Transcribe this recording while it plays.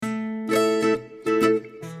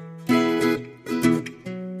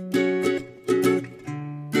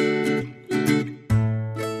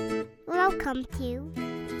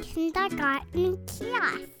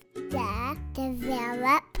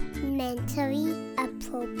Age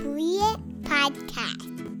Appropriate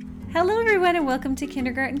Podcast. Hello, everyone, and welcome to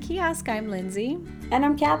Kindergarten Kiosk. I'm Lindsay. And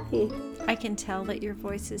I'm Kathy. I can tell that your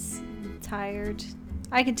voice is tired.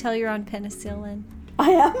 I can tell you're on penicillin.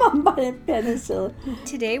 I am on penicillin.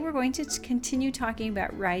 Today, we're going to continue talking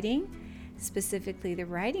about writing, specifically the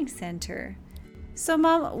Writing Center. So,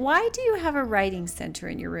 Mom, why do you have a Writing Center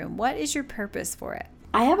in your room? What is your purpose for it?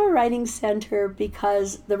 I have a Writing Center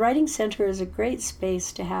because the Writing Center is a great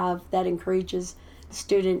space to have that encourages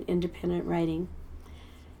student independent writing.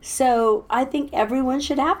 So I think everyone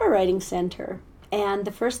should have a Writing Center. And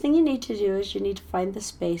the first thing you need to do is you need to find the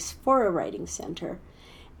space for a Writing Center.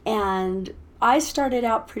 And I started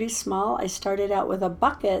out pretty small. I started out with a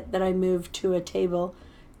bucket that I moved to a table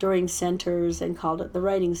during centers and called it the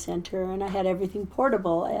Writing Center. And I had everything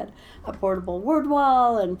portable. I had a portable word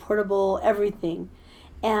wall and portable everything.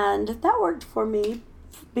 And that worked for me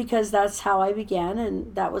because that's how I began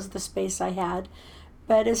and that was the space I had.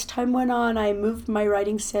 But as time went on, I moved my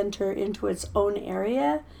Writing Center into its own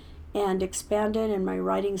area and expanded, and my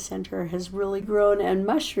Writing Center has really grown and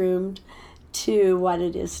mushroomed to what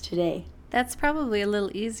it is today. That's probably a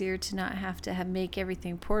little easier to not have to make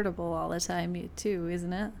everything portable all the time, too,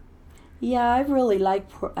 isn't it? Yeah, I really like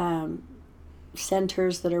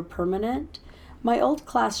centers that are permanent. My old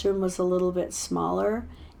classroom was a little bit smaller,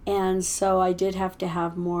 and so I did have to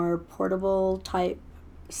have more portable type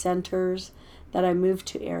centers that I moved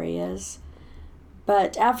to areas.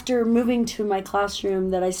 But after moving to my classroom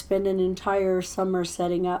that I spent an entire summer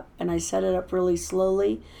setting up, and I set it up really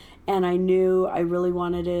slowly, and I knew I really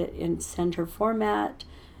wanted it in center format,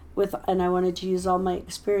 and I wanted to use all my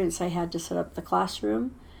experience I had to set up the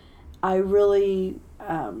classroom. I really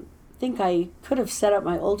think I could have set up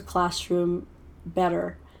my old classroom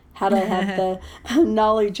better had I had the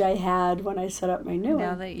knowledge I had when I set up my new one.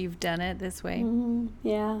 Now that you've done it this way. Mm-hmm,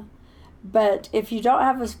 yeah. But if you don't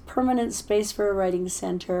have a permanent space for a Writing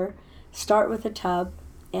Center, start with a tub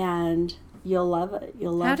and you'll love it.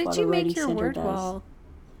 You'll love what a Writing Center does. How did you make your word wall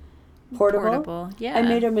portable? Yeah. I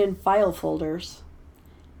made them in file folders.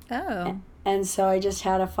 Oh. And so I just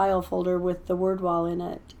had a file folder with the word wall in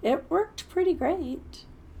it. It worked pretty great.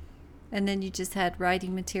 And then you just had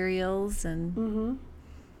writing materials and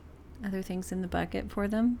other things in the bucket for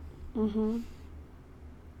them? Mm-hmm.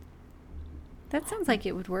 That sounds like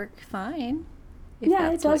it would work fine. Yeah,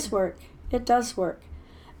 it does work. It does work.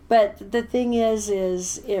 But the thing is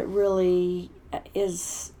it really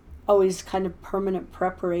is always kind of permanent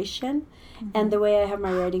preparation. Mm-hmm. And the way I have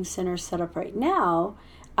my Writing Center set up right now,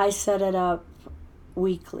 I set it up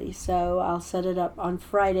weekly. So I'll set it up on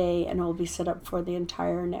Friday and it will be set up for the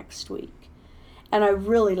entire next week. And I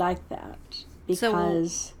really like that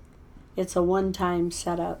because it's a one-time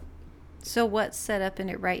setup. So what's set up in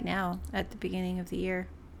it right now at the beginning of the year?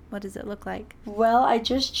 What does it look like? Well, I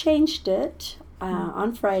just changed it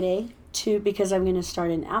on Friday because I'm going to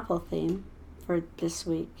start an Apple theme for this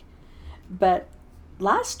week. But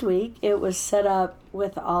last week it was set up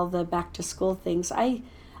with all the back-to-school things. I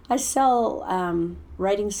sell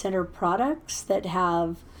Writing Center products that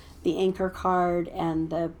have the anchor card and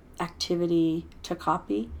the activity to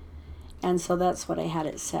copy, and so that's what I had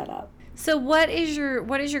it set up. So what is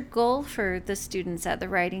your goal for the students at the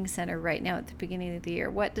Writing Center right now at the beginning of the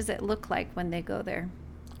year? What does it look like when they go there?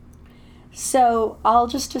 So I'll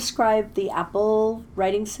just describe the Apple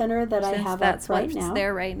Writing Center that I have up right now. That's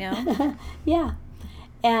there right now. Yeah.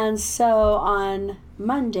 And so on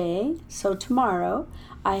Monday, so tomorrow,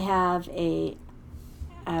 I have a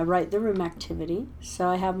Write the Room activity. So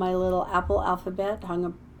I have my little Apple alphabet hung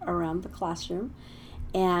up around the classroom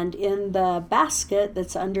and in the basket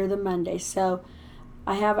that's under the Monday. So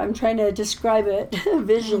I'm trying to describe it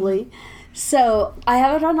visually. So I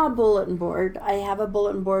have it on a bulletin board. I have a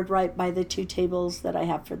bulletin board right by the two tables that I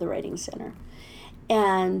have for the Writing Center.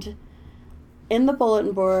 And in the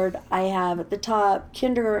bulletin board, I have at the top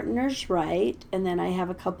Kindergartners Write, and then I have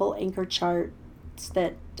a couple anchor charts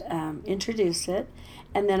that introduce it.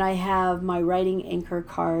 And then I have my writing anchor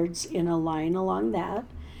cards in a line along that.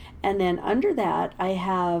 And then under that, I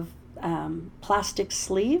have plastic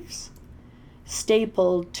sleeves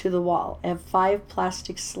stapled to the wall. I have 5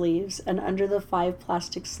 plastic sleeves, and under the 5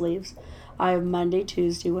 plastic sleeves, I have Monday,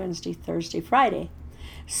 Tuesday, Wednesday, Thursday, Friday.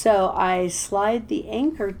 So I slide the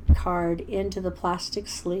anchor card into the plastic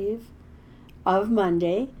sleeve of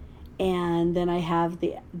Monday, and then I have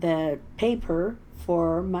the paper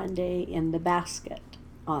for Monday in the basket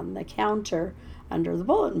on the counter under the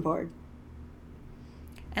bulletin board.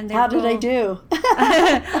 And how did I do?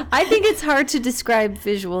 I think it's hard to describe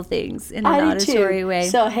visual things in an auditory way.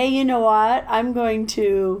 So, hey, you know what? I'm going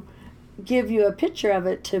to give you a picture of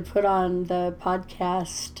it to put on the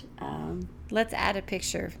podcast. Let's add a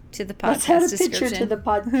picture to the podcast Let's add a description. picture to the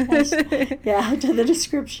podcast. Yeah, to the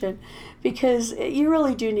description, because you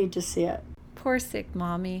really do need to see it. Poor sick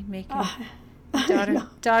mommy making I know.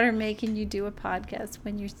 daughter making you do a podcast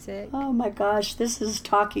when you're sick. Oh my gosh, this is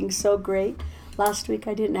talking so great. Last week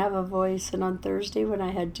I didn't have a voice, and on Thursday when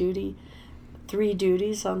I had 3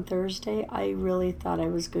 duties on Thursday, I really thought I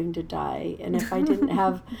was going to die. And if I didn't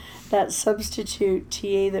have that substitute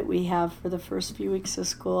TA that we have for the first few weeks of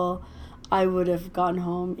school, I would have gone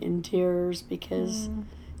home in tears, because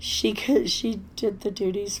she did the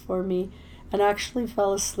duties for me and actually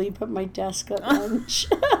fell asleep at my desk at lunch.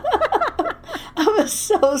 I was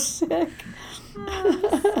so sick.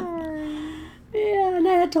 Yeah, and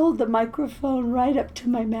I had to hold the microphone right up to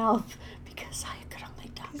my mouth because I could only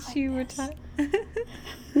talk like You were this.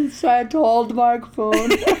 So I had to hold the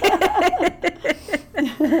microphone.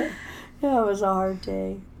 Yeah, it was a hard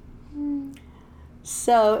day.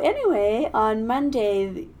 So anyway, on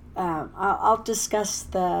Monday, I'll discuss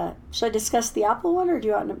should I discuss the Apple one, or do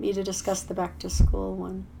you want me to discuss the back to school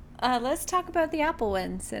one? Let's talk about the Apple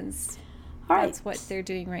one, since All right. that's what they're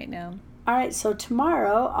doing right now. All right, so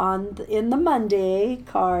tomorrow in the Monday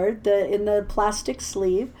card, in the plastic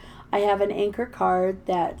sleeve, I have an anchor card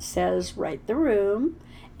that says "Write the Room,"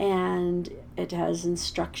 and it has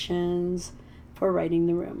instructions for writing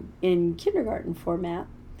the room in kindergarten format.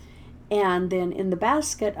 And then in the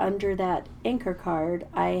basket under that anchor card,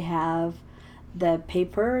 I have the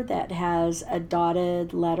paper that has a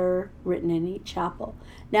dotted letter written in each apple.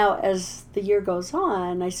 Now, as the year goes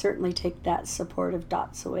on, I certainly take that support of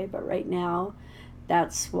dots away, but right now,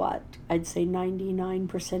 that's what I'd say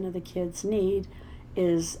 99% of the kids need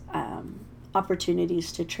is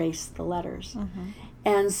opportunities to trace the letters. Mm-hmm.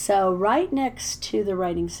 And so right next to the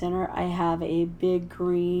writing center, I have a big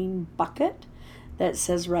green bucket that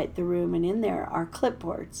says "Write the Room," and in there are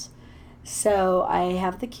clipboards. So I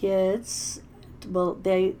have the kids,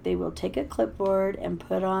 they will take a clipboard and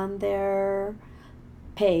put on their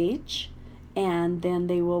page, and then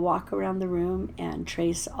they will walk around the room and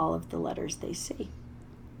trace all of the letters they see.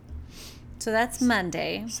 So that's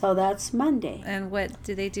Monday. So that's Monday. And what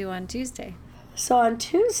do they do on Tuesday? So on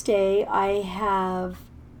Tuesday, I have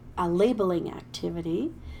a labeling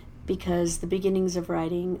activity, because the beginnings of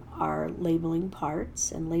writing are labeling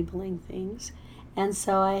parts and labeling things. And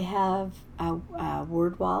so I have a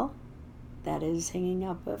word wall that is hanging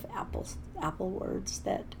up of apple words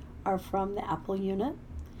that are from the Apple unit.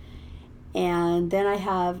 And then I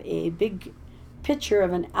have a big picture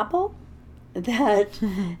of an apple that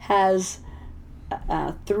has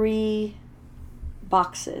 3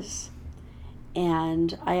 boxes.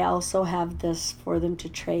 And I also have this for them to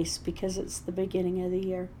trace because it's the beginning of the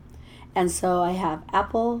year. And so I have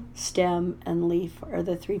apple, stem, and leaf are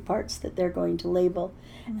the 3 parts that they're going to label.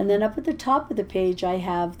 Mm-hmm. And then up at the top of the page, I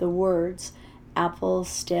have the words apple,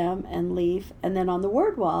 stem, and leaf. And then on the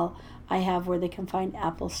word wall, I have where they can find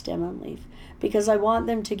apple, stem, and leaf. Because I want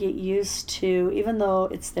them to get used to, even though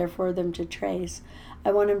it's there for them to trace,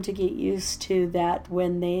 I want them to get used to that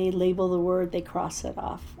when they label the word, they cross it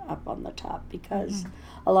off up on the top. Because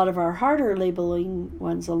a lot of our harder labeling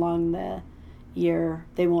ones along the year,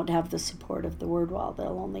 they won't have the support of the word wall.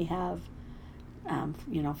 They'll only have,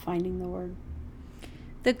 finding the word.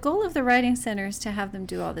 The goal of the Writing Center is to have them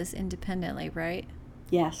do all this independently, right?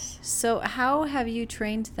 Yes. So how have you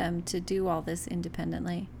trained them to do all this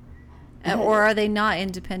independently? Or are they not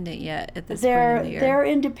independent yet at this point in the year? They're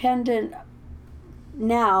independent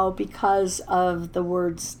now because of the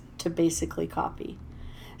words to basically copy.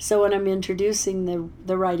 So when I'm introducing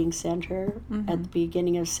the Writing Center at the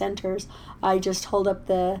beginning of centers, I just hold up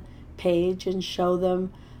the page and show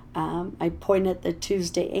them. I point at the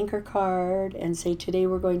Tuesday anchor card and say, today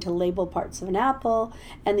we're going to label parts of an apple.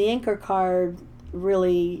 And the anchor card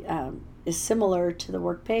really is similar to the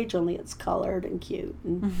work page, only it's colored and cute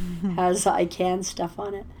and has I can stuff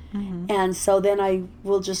on it. And so then I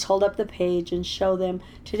will just hold up the page and show them,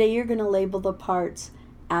 today you're going to label the parts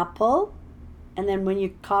apple. And then when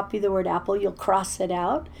you copy the word apple, you'll cross it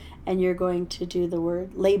out, and you're going to do the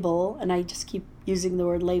word label, and I just keep using the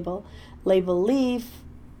word label. Label leaf,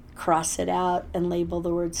 cross it out, and label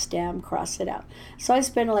the word stem, cross it out. So I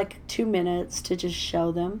spend like 2 minutes to just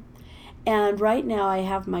show them. And right now I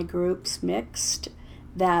have my groups mixed,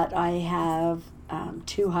 that I have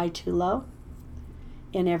 2 high, 2 low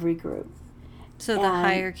in every group. So the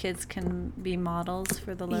higher kids can be models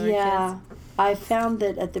for the lower kids? Yeah. I found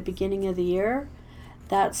that at the beginning of the year,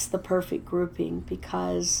 that's the perfect grouping,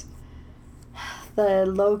 because the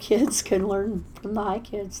low kids can learn from the high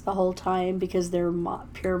kids the whole time because they're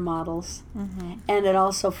peer models. Mm-hmm. And it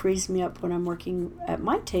also frees me up when I'm working at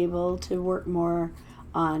my table to work more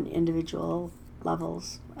on individual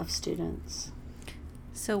levels of students.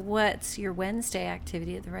 So what's your Wednesday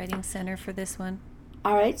activity at the Writing Center for this one?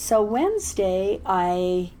 All right, so Wednesday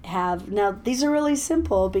I have, now these are really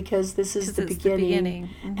simple because this is the beginning.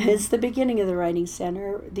 Mm-hmm. It's the beginning of the Writing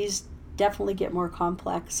Center. These definitely get more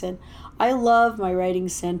complex, and I love my Writing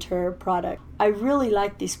Center product. I really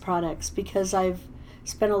like these products because I've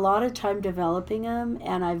spent a lot of time developing them,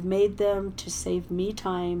 and I've made them to save me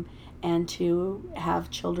time and to have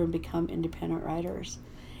children become independent writers.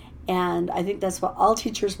 And I think that's what all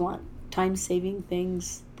teachers want, time-saving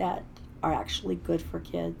things that are actually good for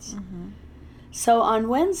kids. Mm-hmm. So on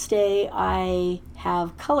Wednesday, I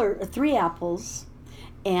have 3 apples,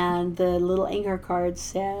 and the little anchor card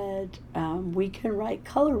said, we can write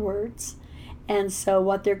color words. And so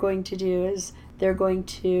what they're going to do is they're going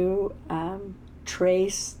to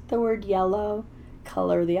trace the word yellow,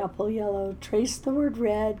 color the apple yellow, trace the word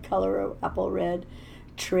red, color apple red,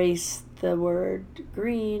 trace the word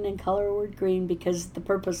green and color a word green, because the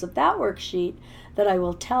purpose of that worksheet that I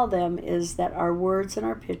will tell them is that our words and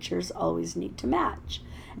our pictures always need to match.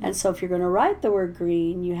 And so if you're going to write the word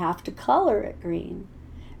green, you have to color it green,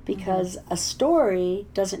 because a story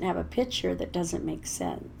doesn't have a picture that doesn't make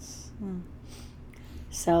sense.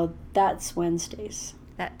 So that's Wednesdays.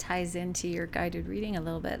 That ties into your guided reading a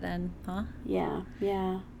little bit then, huh?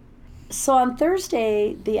 Yeah. So on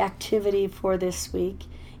Thursday, the activity for this week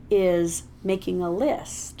is making a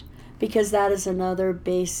list, because that is another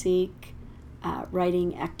basic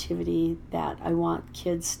writing activity that I want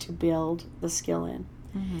kids to build the skill in.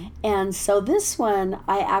 Mm-hmm. And so this one,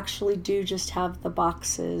 I actually do just have the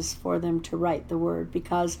boxes for them to write the word,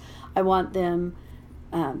 because I want them,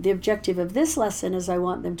 the objective of this lesson is I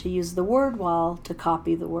want them to use the word wall to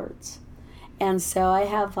copy the words. And so I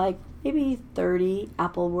have like maybe 30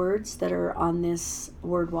 apple words that are on this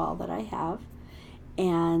word wall that I have.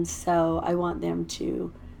 And so I want them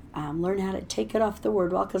to learn how to take it off the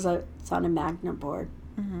word wall, because it's on a magnet board.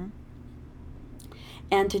 Mm-hmm.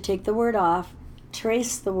 And to take the word off,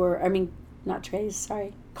 copy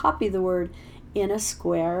the word in a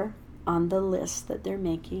square on the list that they're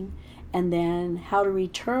making, and then how to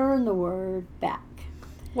return the word back.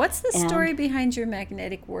 What's the story behind your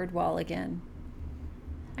magnetic word wall again?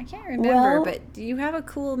 I can't remember, but do you have a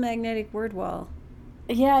cool magnetic word wall?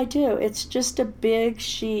 Yeah, I do. It's just a big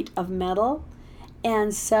sheet of metal.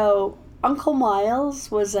 And so Uncle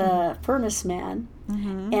Miles was a furnace man.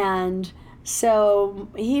 Mm-hmm. And so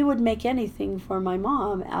he would make anything for my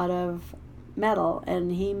mom out of metal.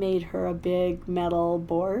 And he made her a big metal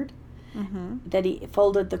board that he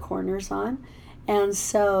folded the corners on. And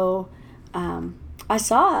so I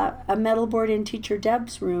saw a metal board in Teacher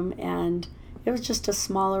Deb's room, and it was just a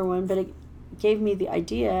smaller one, but it gave me the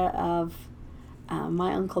idea of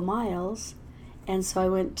my Uncle Miles. And so I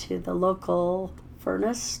went to the local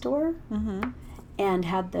furnace store and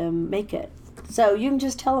had them make it. So you can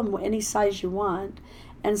just tell them any size you want.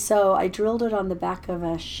 And so I drilled it on the back of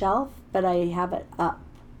a shelf, but I have it up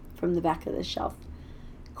from the back of the shelf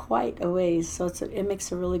quite a ways, so it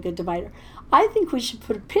makes a really good divider. I think we should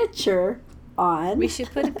put a picture on. We should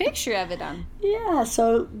put a picture of it on. Yeah,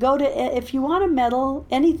 so go to, if you want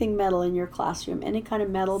anything metal in your classroom, any kind of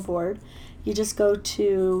metal board, you just go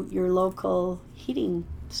to your local heating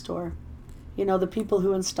store. You know, the people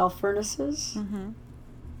who install furnaces. Mm-hmm.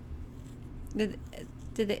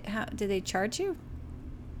 Did they charge you?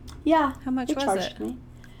 Yeah. How much they was charged it? Me.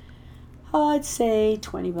 Oh, I'd say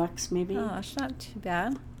 $20 maybe. Oh, it's not too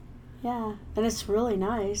bad. Yeah, and it's really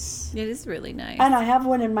nice. It is really nice. And I have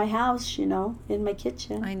one in my house, in my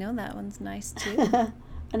kitchen. I know that one's nice too.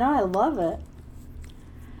 And I love it.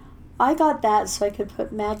 I got that so I could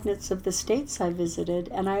put magnets of the states I visited,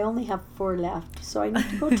 and I only have 4 left, so I need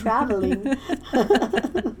to go traveling.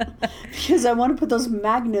 Because I want to put those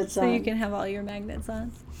magnets on. So you can have all your magnets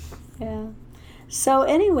on. Yeah. So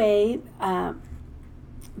anyway,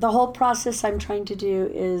 the whole process I'm trying to do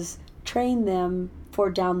is train them for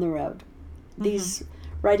down the road. These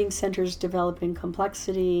writing centers develop in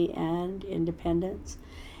complexity and independence.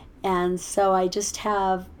 And so I just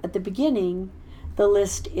have, at the beginning, the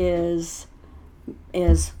list is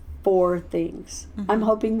 4 things. I'm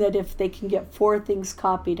hoping that if they can get 4 things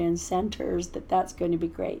copied in centers, that's going to be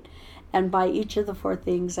great. And by each of the 4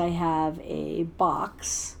 things, I have a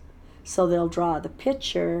box, so they'll draw the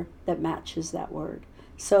picture that matches that word.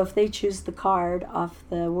 So if they choose the card off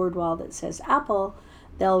the word wall that says apple,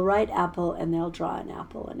 they'll write apple and they'll draw an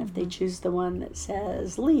apple. And if they choose the one that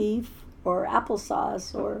says leaf, or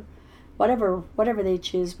applesauce or whatever they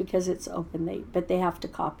choose, because it's open. But they have to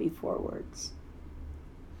copy 4 words.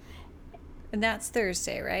 And that's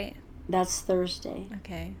Thursday, right? That's Thursday.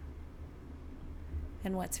 Okay.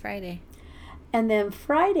 And what's Friday? And then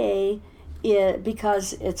Friday,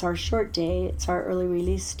 because it's our short day, it's our early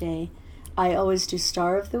release day, I always do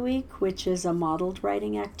Star of the Week, which is a modeled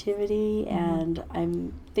writing activity, and I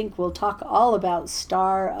think we'll talk all about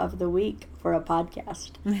Star of the Week for a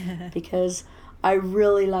podcast because I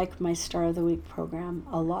really like my Star of the Week program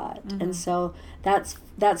a lot. And so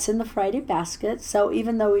that's in the Friday basket. So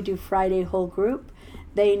even though we do Friday whole group,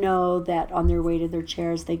 they know that on their way to their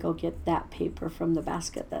chairs, they go get that paper from the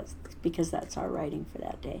basket. That's because that's our writing for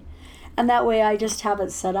that day. And that way I just have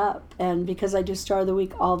it set up. And because I do Star of the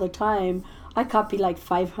Week all the time, I copy like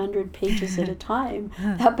 500 pages at a time.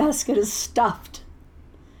 That basket is stuffed.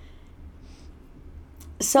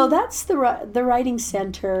 So that's the writing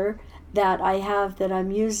center that I have, that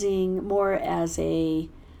I'm using more as a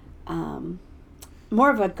more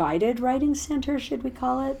of a guided writing center, should we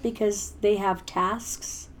call it, because they have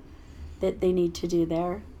tasks that they need to do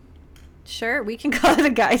there. Sure, we can call it a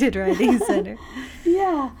guided writing center.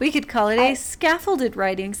 Yeah. We could call it a scaffolded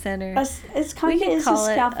writing center. It's kind We of could is call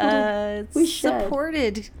a it scaffolded. a We should.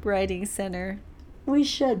 supported writing center. We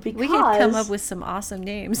should, because We could come up with some awesome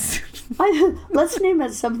names. let's name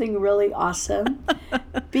it something really awesome.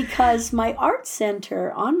 Because my art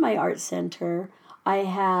center, I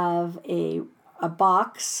have a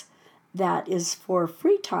box that is for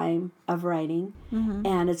free time of writing,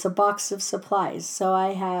 and it's a box of supplies. So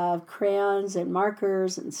I have crayons and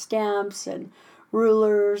markers and stamps and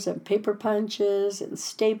rulers and paper punches and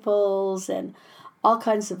staples and all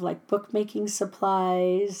kinds of like bookmaking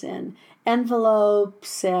supplies and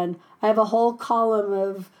envelopes, and I have a whole column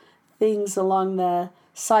of things along the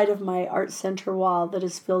side of my art center wall that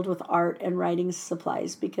is filled with art and writing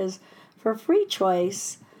supplies, because for free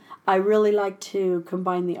choice I really like to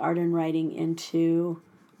combine the art and writing into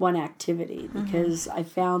one activity, because I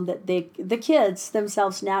found that the kids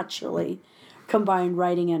themselves naturally combine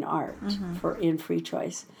writing and art in free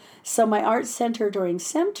choice. So my art center, during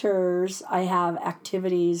centers, I have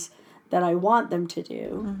activities that I want them to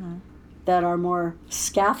do that are more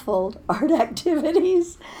scaffold art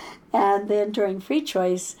activities, and then during free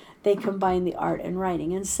choice they combine the art and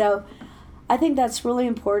writing. And so I think that's really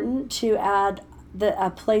important, to add a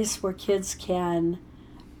place where kids can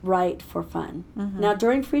write for fun. Now,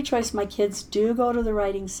 during free choice, my kids do go to the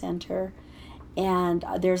writing center, and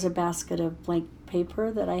there's a basket of blank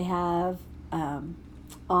paper that I have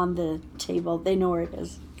on the table. They know where it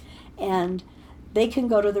is. And they can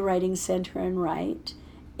go to the writing center and write.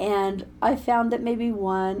 And I found that maybe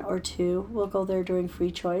 1 or 2 will go there during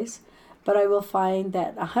free choice, but I will find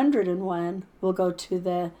that 101 will go to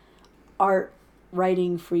the art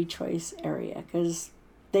writing free choice area, because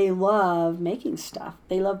they love making stuff.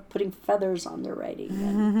 They love putting feathers on their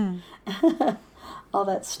writing and all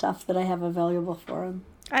that stuff that I have available for them.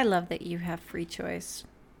 I love that you have free choice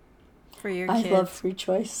for your kids. I love free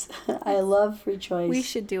choice. I love free choice. We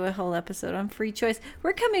should do a whole episode on free choice.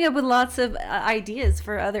 We're coming up with lots of ideas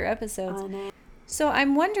for other episodes. I know. So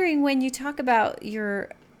I'm wondering, when you talk about your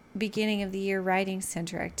beginning of the year writing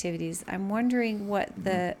center activities, I'm wondering what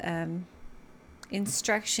the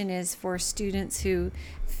instruction is for students who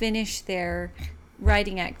finish their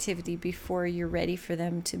writing activity before you're ready for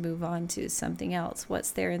them to move on to something else.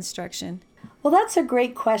 What's their instruction? Well, that's a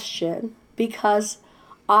great question, because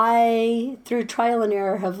I, through trial and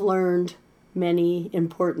error, have learned many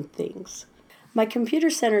important things. My computer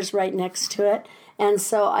center is right next to it, and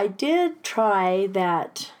so I did try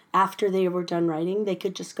that after they were done writing, they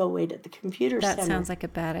could just go wait at the computer center. That sounds like a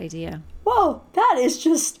bad idea. Whoa, that is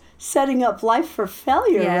just setting up life for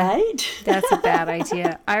failure, right? That's a bad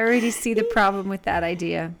idea. I already see the problem with that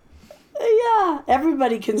idea. Yeah,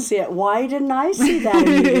 everybody can see it. Why didn't I see that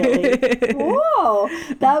immediately? Whoa,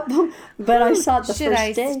 but I saw it the should first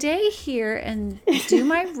day. Should I stay here and do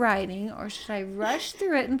my writing, or should I rush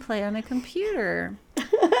through it and play on a computer?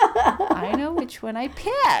 I know which one I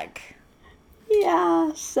pick.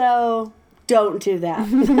 Yeah, so don't do that.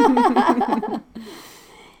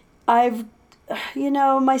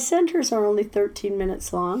 My centers are only 13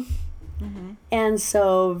 minutes long. And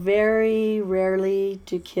so very rarely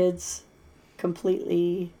do kids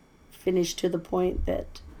completely finish to the point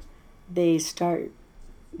that they start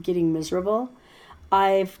getting miserable.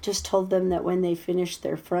 I've just told them that when they finish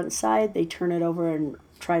their front side, they turn it over and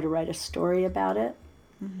try to write a story about it.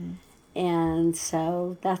 And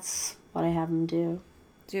so that's what I have them do.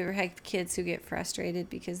 Do you ever have kids who get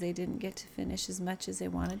frustrated because they didn't get to finish as much as they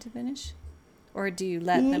wanted to finish? Or do you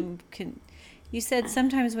let them... You said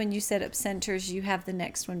sometimes when you set up centers, you have the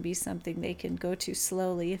next one be something they can go to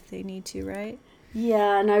slowly if they need to, right?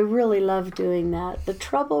 Yeah, and I really love doing that. The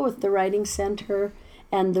trouble with the writing center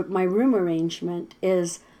and my room arrangement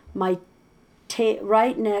is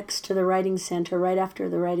right next to the writing center, right after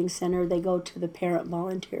the writing center, they go to the parent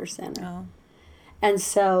volunteer center. Oh. And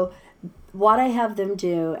so what I have them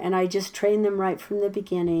do, and I just train them right from the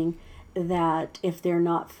beginning, that if they're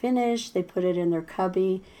not finished, they put it in their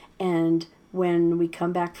cubby, and when we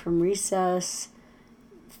come back from recess,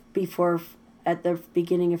 at the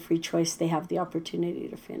beginning of free choice, they have the opportunity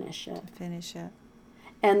to finish it.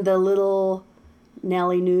 And the little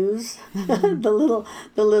Nelly News, the little,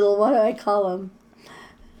 what do I call them?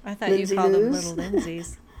 I thought you called them little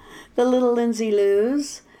Lindsays. The little Lindsay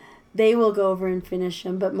Loos, they will go over and finish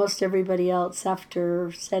them, but most everybody else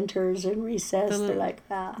after centers and recess, they're like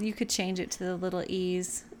that. You could change it to the little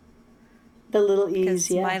E's. The little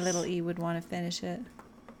E's, yes. My little E would want to finish it.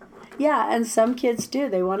 Yeah, and some kids do.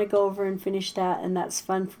 They want to go over and finish that, and that's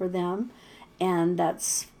fun for them. And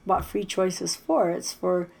that's what free choice is for. It's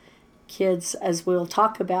for kids, as we'll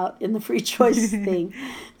talk about in the free choice thing.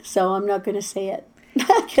 So I'm not going to say it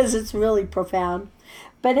because it's really profound.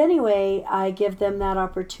 But anyway, I give them that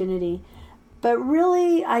opportunity. But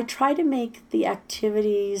really, I try to make the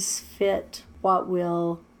activities fit what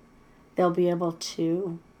they'll be able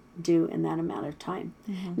to do in that amount of time.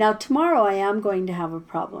 Mm-hmm. Now, tomorrow I am going to have a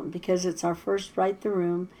problem because it's our first Write the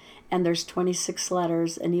Room, and there's 26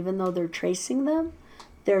 letters, and even though they're tracing them,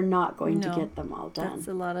 they're not going to get them all done. That's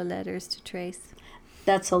a lot of letters to trace.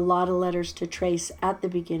 That's a lot of letters to trace at the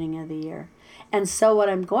beginning of the year. And so what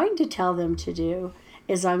I'm going to tell them to do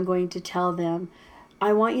is I'm going to tell them,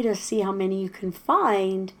 I want you to see how many you can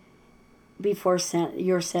find before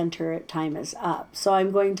your center time is up. So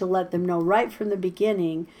I'm going to let them know right from the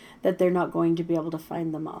beginning that they're not going to be able to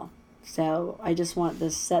find them all. So I just want to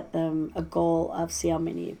set them a goal of see how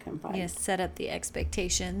many you can find. Yes, set up the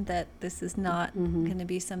expectation that this is not going to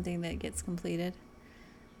be something that gets completed.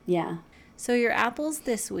 Yeah. So your apples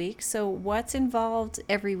this week. So what's involved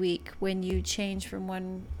every week when you change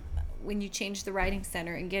when you change the writing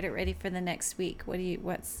center and get it ready for the next week?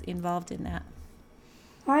 What's involved in that?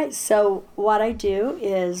 All right, so what I do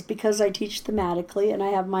is, because I teach thematically and I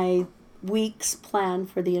have my weeks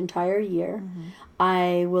planned for the entire year,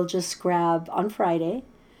 I will just grab, on Friday,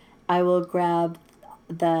 I will grab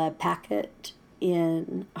the packet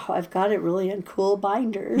I've got it really in cool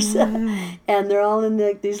binders, and they're all in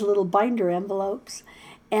these little binder envelopes,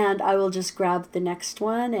 and I will just grab the next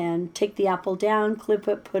one and take the apple down, clip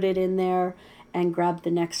it, put it in there, and grab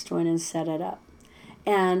the next one and set it up.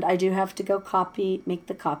 And I do have to go make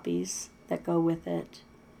the copies that go with it.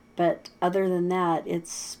 But other than that,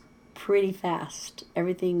 it's pretty fast.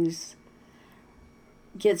 Everything's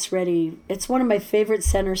gets ready. It's one of my favorite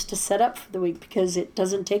centers to set up for the week because it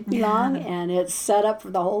doesn't take me long and it's set up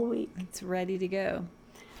for the whole week. It's ready to go.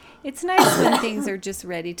 It's nice when things are just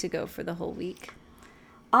ready to go for the whole week.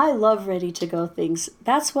 I love ready to go things.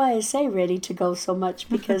 That's why I say ready to go so much,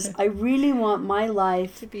 because I really want my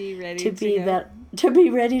life to be ready to be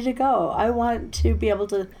ready to go. I want to be able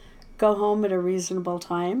to go home at a reasonable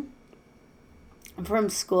time from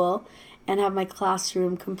school and have my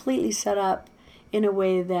classroom completely set up in a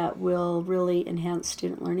way that will really enhance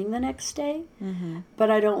student learning the next day.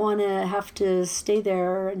 But I don't want to have to stay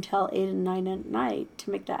there until 8 and 9 at night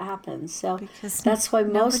to make that happen. So that's why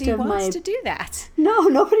most of nobody wants to do that. No,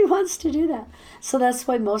 nobody wants to do that. So that's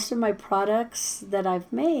why most of my products that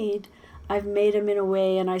I've made them in a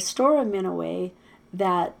way, and I store them in a way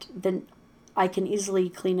that then I can easily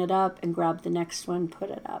clean it up and grab the next one, put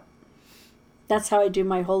it up. That's how I do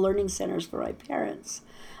my whole learning centers for my parents.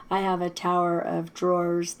 I have a tower of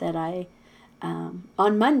drawers that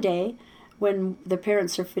on Monday, when the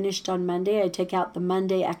parents are finished on Monday, I take out the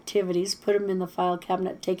Monday activities, put them in the file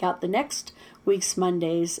cabinet, take out the next week's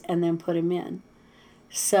Mondays, and then put them in.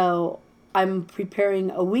 So I'm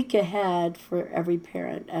preparing a week ahead for every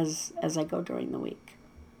parent as I go during the week.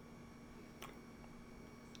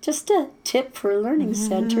 Just a tip for learning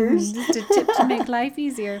centers. Just a tip to make life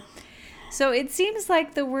easier. So it seems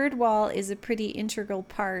like the word wall is a pretty integral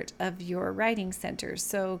part of your writing center.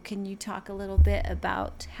 So can you talk a little bit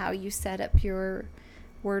about how you set up your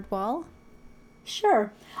word wall?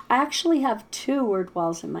 Sure. I actually have 2 word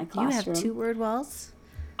walls in my classroom. You have 2 word walls?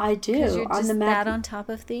 I do. Because you're just that on top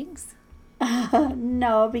of things?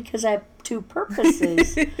 No, because I have 2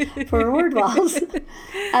 purposes for word walls.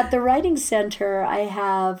 At the writing center, I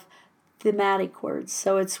have thematic words.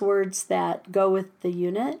 So it's words that go with the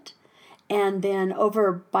unit. And then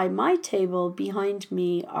over by my table behind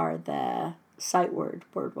me are the sight word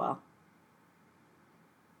wall.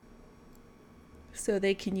 So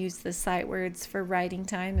they can use the sight words for writing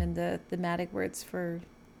time and the thematic words for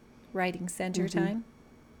writing center time.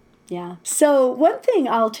 Yeah. So one thing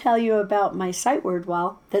I'll tell you about my sight word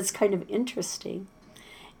wall that's kind of interesting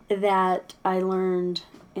that I learned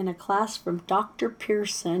in a class from Dr.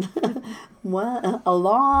 Pearson a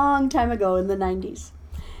long time ago in the 90s.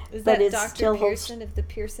 Is But that it Dr. still holds- Pearson of the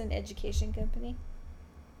Pearson Education Company?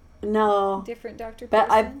 No. Different Dr. But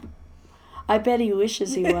Pearson? I bet he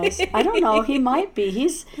wishes he was. I don't know. He might be.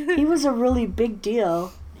 He was a really big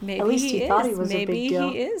deal. Maybe At least he thought he was a big deal.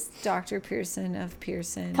 Maybe he is Dr. Pearson of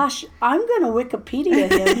Pearson. Gosh, I'm going to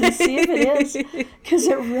Wikipedia him and see if it is. Because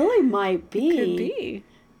it really might be. Could be.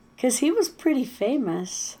 Because he was pretty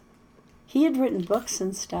famous. He had written books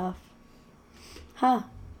and stuff. Huh.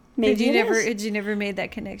 Maybe Had you never made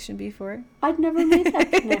that connection before? I'd never made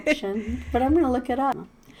that connection, but I'm going to look it up.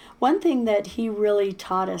 One thing that he really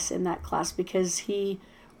taught us in that class, because he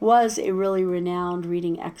was a really renowned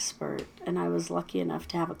reading expert, and I was lucky enough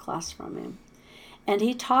to have a class from him. And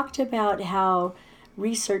he talked about how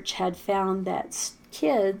research had found that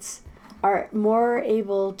kids are more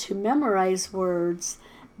able to memorize words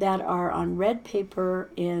that are on red paper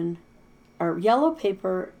or yellow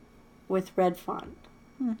paper with red font.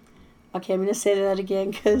 Okay, I'm going to say that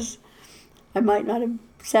again because I might not have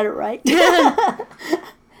said it right.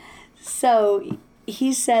 So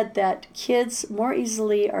he said that kids more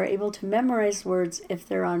easily are able to memorize words if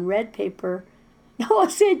they're on red paper. No, I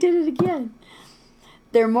did it again.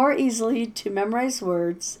 They're more easily to memorize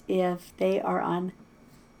words if they are on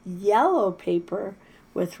yellow paper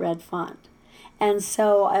with red font. And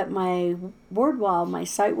so at my word wall, my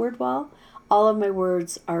sight word wall, all of my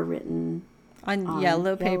words are written on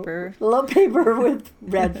yellow paper. Yellow paper with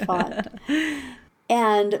red font.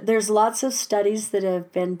 And there's lots of studies that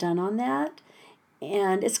have been done on that.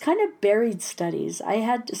 And it's kind of buried studies.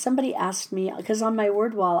 Somebody asked me, because on my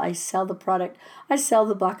word wall, I sell the product. I sell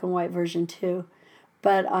the black and white version too.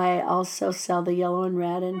 But I also sell the yellow and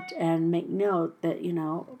red and make note that,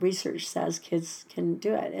 research says kids can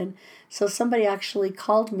do it. And so somebody actually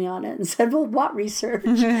called me on it and said, well, what research?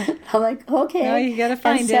 I'm like, okay. No, you got to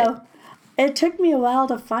find it. It took me a while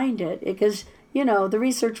to find it because, the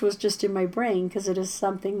research was just in my brain because it is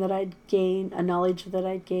something that I'd gained, a knowledge that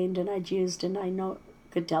I'd gained and I'd used, and I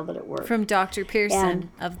could tell that it worked. From Dr. Pearson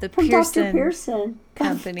of the from Pearson Dr. Pearson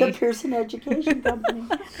Company. The Pearson Education Company.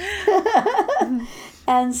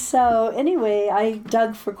 And so anyway, I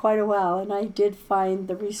dug for quite a while and I did find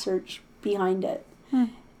the research behind it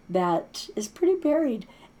that is pretty buried.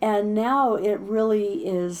 And now it really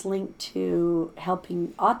is linked to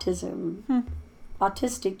helping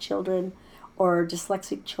autistic children or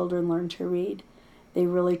dyslexic children learn to read. They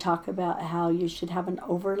really talk about how you should have an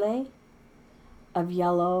overlay of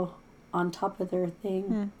yellow on top of their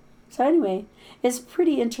thing. So anyway, it's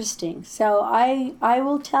pretty interesting. So I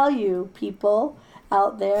will tell you, people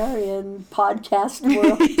out there in podcast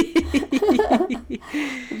world,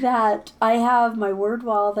 that I have my word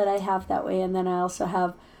wall that I have that way, and then I also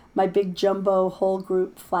have my big jumbo whole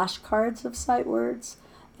group flashcards of sight words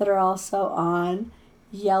that are also on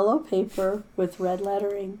yellow paper with red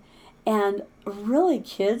lettering. And really,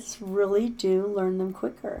 kids really do learn them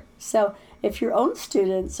quicker. So if your own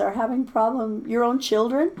students are having your own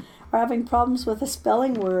children are having problems with a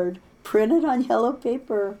spelling word, print it on yellow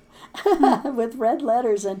paper with red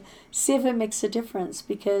letters and see if it makes a difference,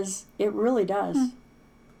 because it really does.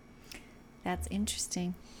 That's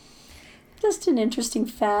interesting. Just an interesting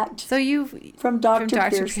fact. So from Dr.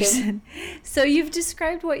 Pearson. So you've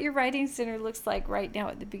described what your writing center looks like right now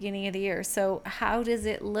at the beginning of the year. So how does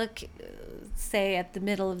it look, say, at the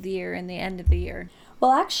middle of the year and the end of the year?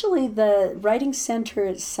 Well, actually, the writing center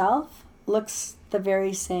itself looks the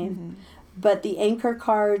very same, but the anchor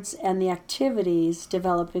cards and the activities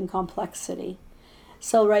develop in complexity.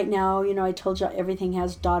 So right now, I told you everything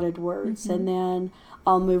has dotted words, and then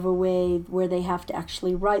I'll move away where they have to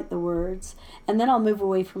actually write the words. And then I'll move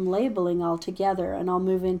away from labeling altogether, and I'll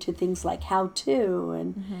move into things like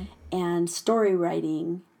how-to and story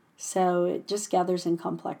writing. So it just gathers in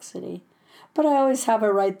complexity. But I always have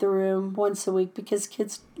a Write the Room once a week because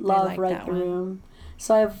kids love Write the Room.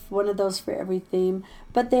 So I have one of those for every theme.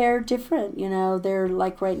 But they're different, They're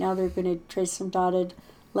like right now they're going to trace some dotted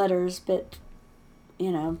letters, but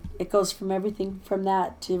it goes from everything from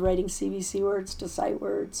that to writing CVC words to sight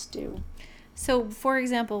words to. So, for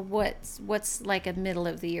example, what's like a middle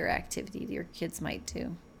of the year activity your kids might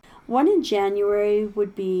do? One in January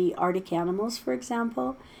would be Arctic animals, for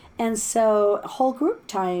example. And so whole group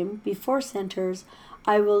time before centers,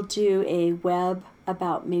 I will do a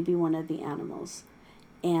about maybe one of the animals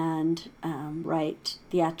and write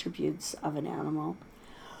the attributes of an animal.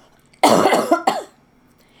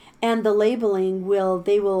 And the labeling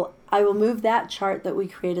I will move that chart that we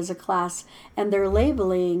create as a class, and their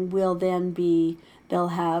labeling will then be, they'll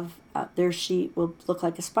have, their sheet will look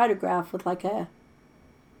like a spider graph with like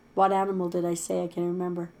what animal did I say? I can't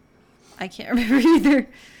remember. I can't remember either.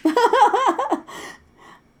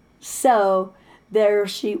 So their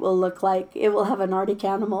sheet will look like, it will have an Arctic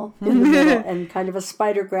animal in the middle and kind of a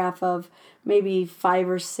spider graph of maybe 5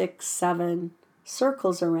 or 6, 7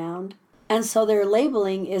 circles around. And so their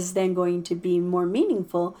labeling is then going to be more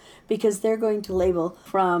meaningful because they're going to label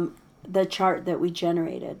from the chart that we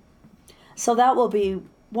generated. So that will be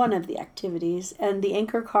one of the activities. And the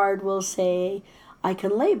anchor card will say, I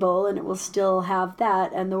can label, and it will still have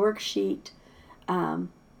that. And the worksheet,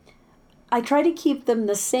 I try to keep them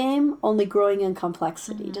the same, only growing in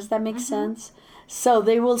complexity. Does that make sense? So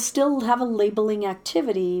they will still have a labeling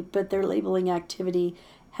activity, but their labeling activity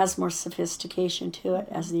has more sophistication to it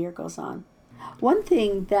as the year goes on. One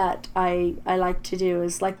thing that I like to do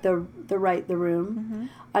is like the write the room.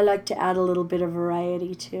 I like to add a little bit of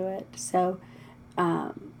variety to it. So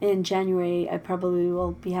in January, I probably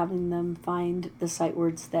will be having them find the sight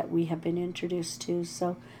words that we have been introduced to.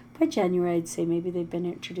 So by January, I'd say maybe they've been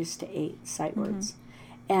introduced to 8 sight words.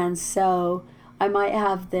 And so I might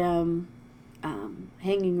have them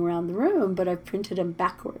hanging around the room, but I've printed them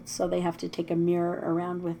backwards. So they have to take a mirror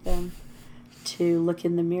around with them to look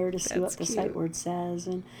in the mirror to see what the sight word says.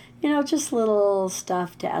 And, just little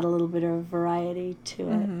stuff to add a little bit of variety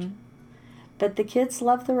to it. But the kids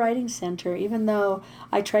love the Writing Center, even though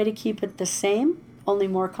I try to keep it the same, only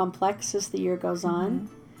more complex as the year goes on.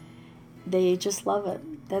 They just love it.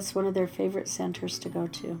 That's one of their favorite centers to go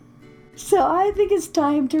to. So I think it's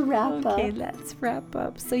time to wrap up. Okay, let's wrap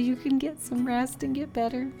up so you can get some rest and get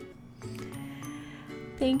better.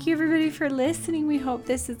 Thank you, everybody, for listening. We hope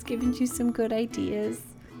this has given you some good ideas.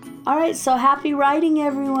 All right, so happy writing,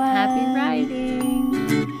 everyone. Happy writing.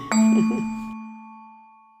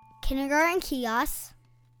 Kindergarten Kiosk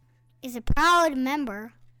is a proud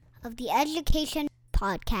member of the Education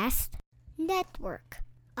Podcast Network,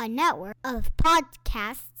 a network of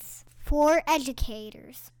podcasts for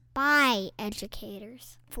educators by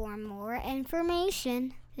educators. For more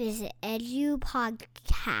information, visit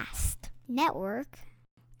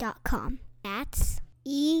edupodcastnetwork.com. That's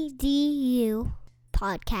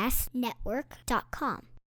edupodcastnetwork.com.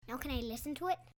 Now can I listen to it?